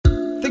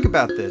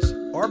about this.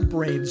 Our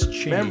brains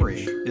change.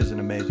 Memory isn't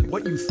amazing.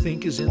 What you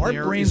think is in Our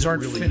there brains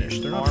aren't really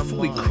finished. They're not our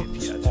fully cooked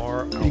minds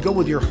yet. You go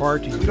with your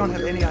heart. We don't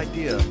have any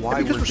idea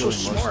why because we're we're so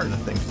doing smart. most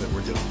of the things that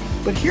we're doing.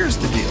 But here's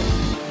the deal.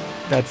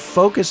 That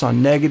focus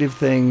on negative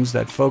things,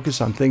 that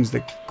focus on things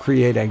that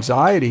create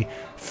anxiety,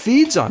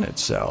 feeds on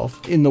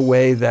itself in the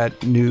way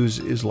that news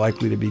is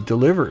likely to be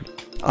delivered.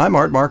 I'm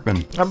Art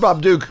Markman. I'm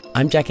Bob Duke.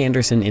 I'm Jack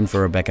Anderson in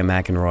for Rebecca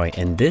McEnroy,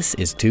 and this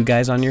is Two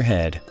Guys on Your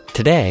Head.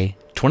 Today,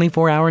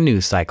 24-hour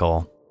news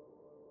cycle.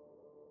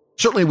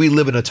 Certainly we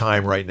live in a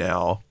time right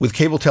now with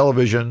cable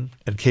television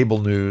and cable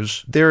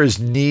news. There is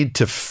need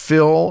to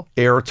fill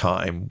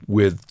airtime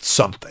with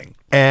something.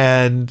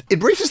 And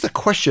it raises the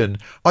question,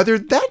 are there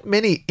that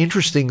many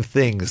interesting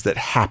things that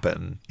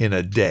happen in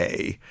a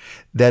day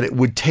that it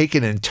would take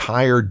an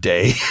entire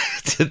day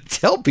to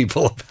tell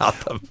people about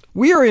them?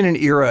 We are in an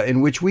era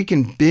in which we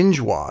can binge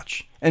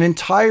watch an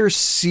entire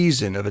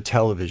season of a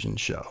television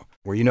show,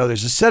 where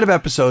there's a set of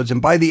episodes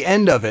and by the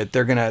end of it,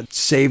 they're going to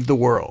save the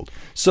world.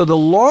 So the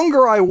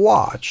longer I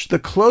watch, the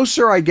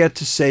closer I get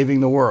to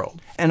saving the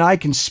world. And I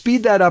can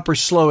speed that up or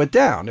slow it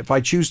down. If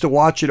I choose to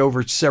watch it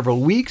over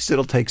several weeks,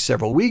 it'll take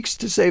several weeks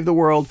to save the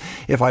world.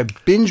 If I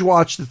binge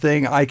watch the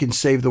thing, I can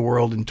save the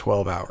world in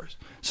 12 hours.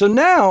 So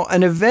now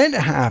an event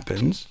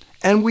happens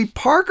and we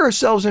park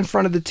ourselves in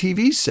front of the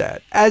TV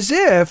set as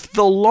if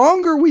the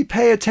longer we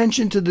pay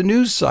attention to the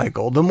news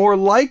cycle, the more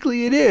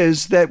likely it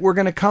is that we're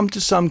going to come to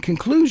some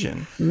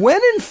conclusion.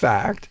 When in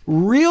fact,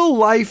 real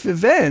life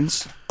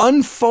events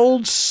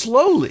unfold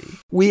slowly.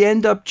 We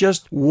end up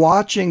just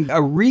watching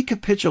a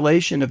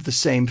recapitulation of the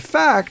same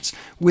facts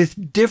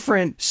with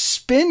different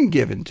spin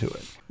given to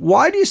it.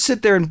 Why do you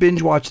sit there and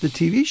binge watch the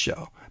TV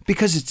show?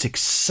 Because it's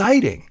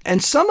exciting.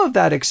 And some of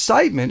that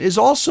excitement is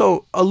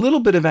also a little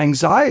bit of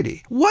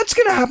anxiety. What's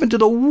going to happen to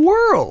the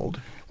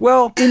world?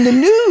 Well, in the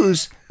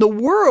news, the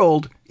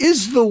world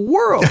is the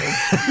world.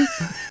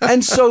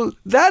 And so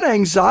that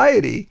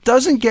anxiety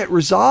doesn't get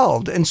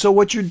resolved. And so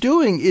what you're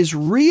doing is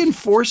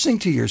reinforcing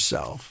to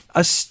yourself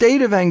a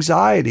state of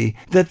anxiety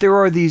that there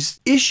are these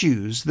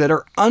issues that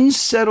are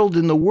unsettled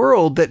in the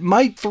world that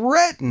might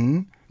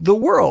threaten the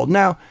world.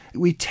 Now,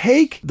 we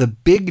take the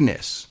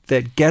bigness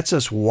that gets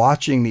us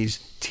watching these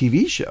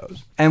TV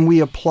shows and we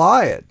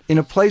apply it in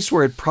a place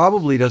where it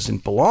probably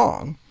doesn't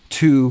belong,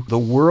 to the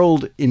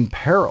world in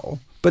peril.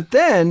 But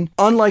then,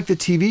 unlike the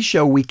TV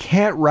show, we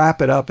can't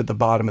wrap it up at the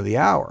bottom of the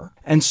hour.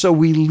 And so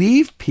we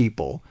leave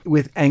people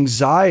with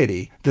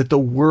anxiety that the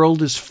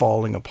world is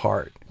falling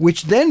apart,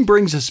 which then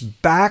brings us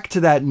back to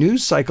that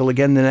news cycle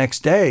again the next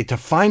day to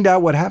find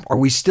out what happened. Are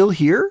we still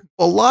here?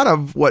 A lot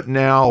of what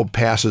now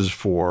passes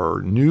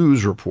for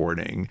news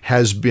reporting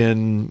has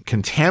been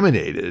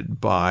contaminated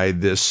by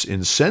this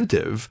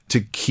incentive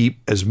to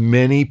keep as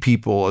many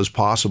people as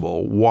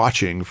possible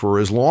watching for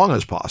as long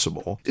as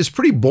possible. It's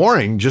pretty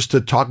boring just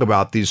to talk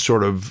about these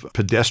sort of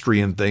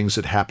pedestrian things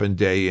that happen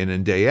day in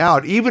and day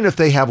out, even if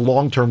they have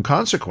long-term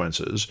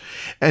consequences.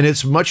 And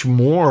it's much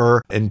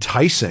more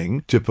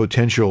enticing to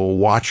potential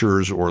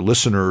watchers or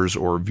listeners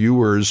or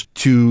viewers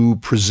to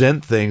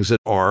present things that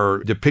are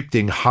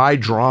depicting high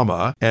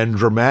drama and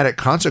dramatic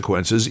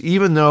consequences,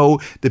 even though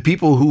the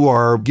people who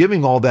are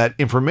giving all that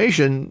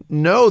information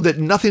know that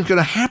nothing's going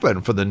to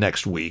happen for the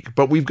next week,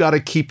 but we've got to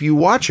keep you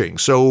watching.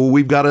 So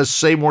we've got to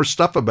say more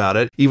stuff about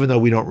it, even though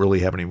we don't really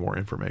have any more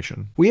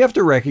information. We have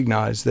to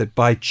recognize that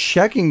by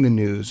checking the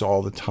news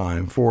all the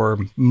time for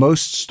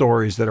most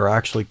stories that are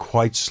actually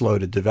quite slow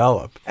to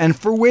develop, and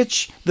for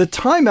which the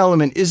time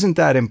element isn't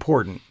that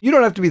important. You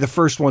don't have to be the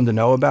first one to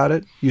know about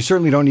it. You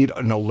certainly don't need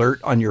an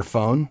alert on your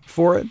phone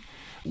for it.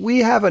 We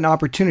have an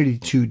opportunity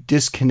to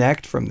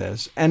disconnect from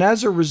this and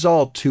as a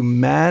result to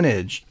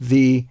manage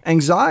the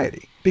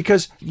anxiety.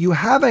 Because you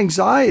have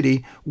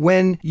anxiety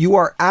when you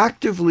are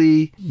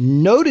actively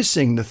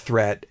noticing the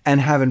threat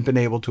and haven't been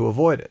able to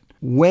avoid it.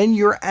 When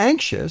you're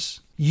anxious,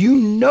 you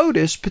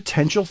notice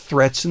potential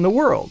threats in the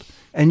world.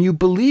 And you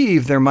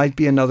believe there might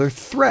be another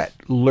threat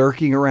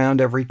lurking around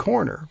every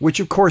corner, which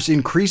of course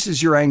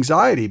increases your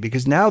anxiety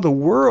because now the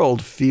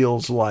world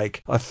feels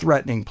like a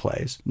threatening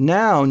place.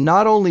 Now,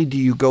 not only do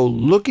you go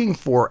looking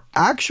for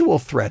actual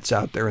threats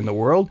out there in the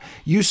world,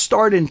 you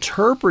start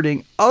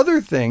interpreting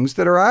other things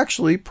that are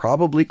actually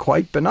probably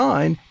quite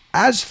benign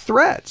as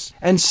threats.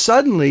 And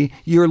suddenly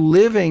you're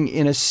living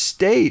in a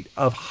state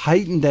of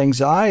heightened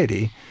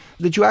anxiety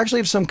that you actually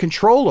have some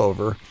control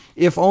over,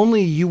 if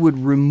only you would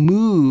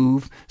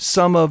remove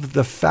some of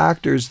the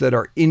factors that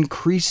are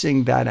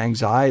increasing that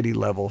anxiety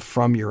level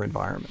from your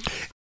environment.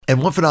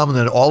 And one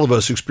phenomenon all of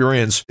us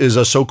experience is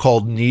a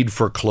so-called need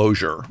for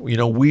closure.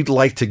 We'd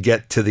like to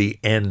get to the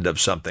end of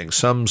something,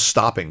 some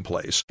stopping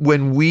place.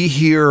 When we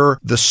hear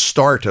the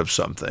start of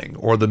something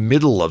or the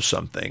middle of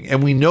something,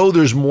 and we know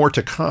there's more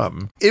to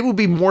come, it would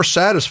be more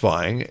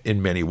satisfying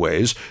in many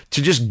ways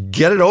to just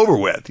get it over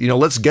with.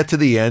 Let's get to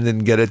the end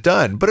and get it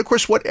done. But of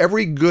course, what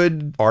every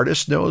good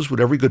artist knows, what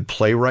every good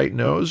playwright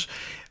knows,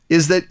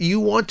 is that you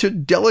want to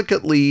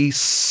delicately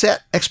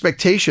set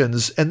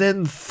expectations and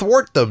then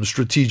thwart them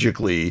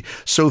strategically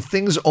so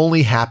things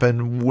only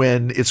happen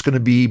when it's going to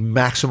be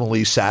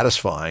maximally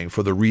satisfying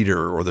for the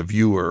reader or the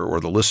viewer or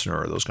the listener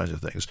or those kinds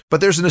of things.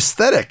 But there's an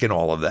aesthetic in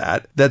all of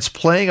that that's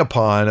playing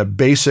upon a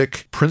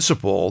basic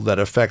principle that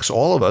affects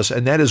all of us,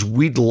 and that is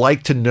we'd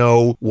like to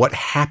know what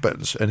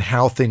happens and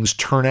how things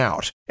turn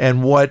out.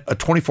 And what a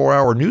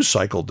 24-hour news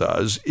cycle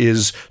does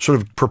is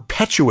sort of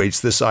perpetuates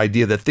this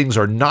idea that things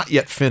are not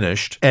yet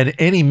finished, and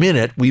any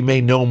minute we may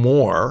know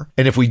more.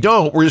 And if we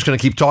don't, we're just going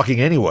to keep talking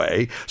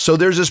anyway. So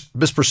there's this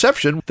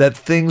misperception that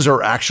things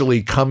are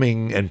actually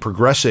coming and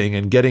progressing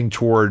and getting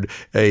toward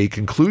a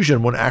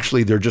conclusion when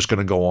actually they're just going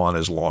to go on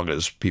as long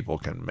as people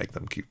can make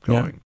them keep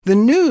going. Yeah. The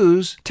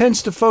news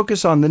tends to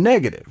focus on the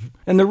negative.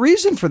 And the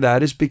reason for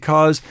that is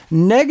because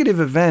negative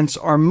events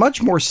are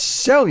much more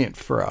salient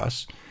for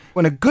us.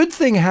 When a good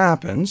thing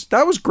happens,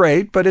 that was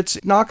great, but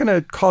it's not going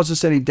to cause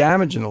us any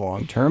damage in the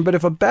long term. But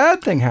if a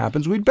bad thing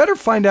happens, we'd better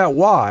find out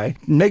why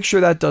and make sure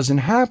that doesn't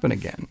happen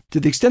again. To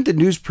the extent that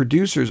news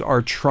producers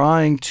are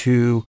trying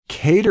to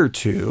cater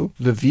to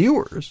the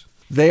viewers,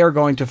 they are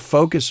going to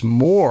focus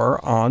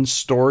more on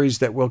stories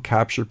that will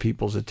capture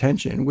people's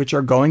attention, which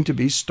are going to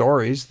be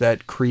stories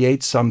that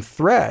create some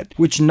threat,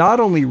 which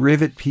not only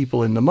rivet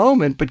people in the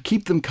moment, but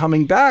keep them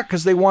coming back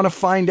because they want to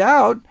find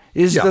out,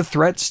 is the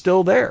threat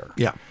still there?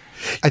 Yeah.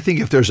 I think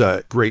if there's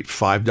a great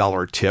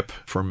 $5 tip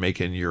for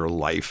making your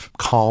life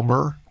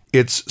calmer,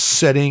 it's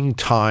setting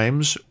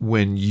times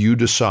when you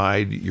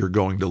decide you're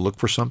going to look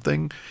for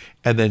something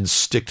and then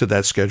stick to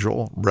that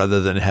schedule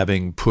rather than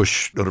having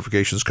push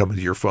notifications come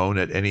into your phone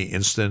at any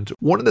instant.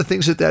 One of the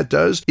things that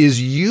does is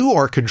you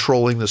are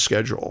controlling the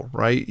schedule,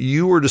 right?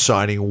 You are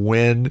deciding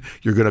when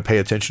you're going to pay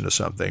attention to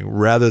something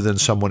rather than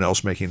someone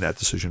else making that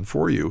decision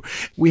for you.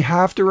 We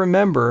have to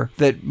remember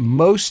that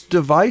most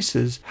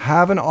devices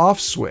have an off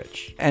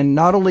switch. And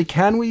not only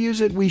can we use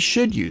it, we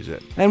should use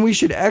it. And we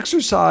should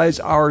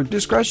exercise our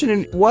discretion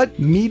in what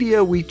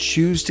media we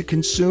choose to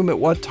consume at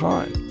what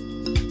time.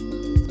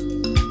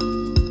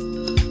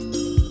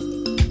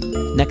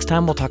 Next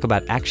time, we'll talk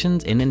about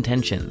actions and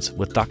intentions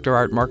with Dr.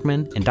 Art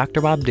Markman and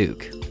Dr. Bob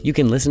Duke. You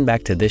can listen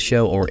back to this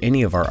show or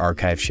any of our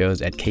archive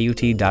shows at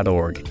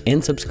KUT.org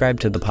and subscribe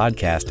to the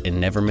podcast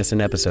and never miss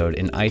an episode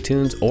in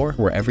iTunes or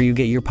wherever you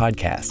get your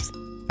podcasts.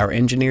 Our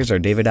engineers are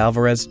David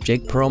Alvarez,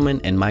 Jake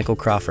Perlman, and Michael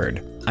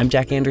Crawford. I'm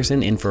Jack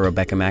Anderson in for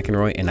Rebecca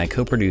McEnroy, and I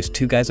co-produce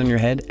Two Guys on Your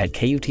Head at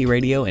KUT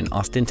Radio in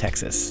Austin,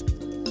 Texas.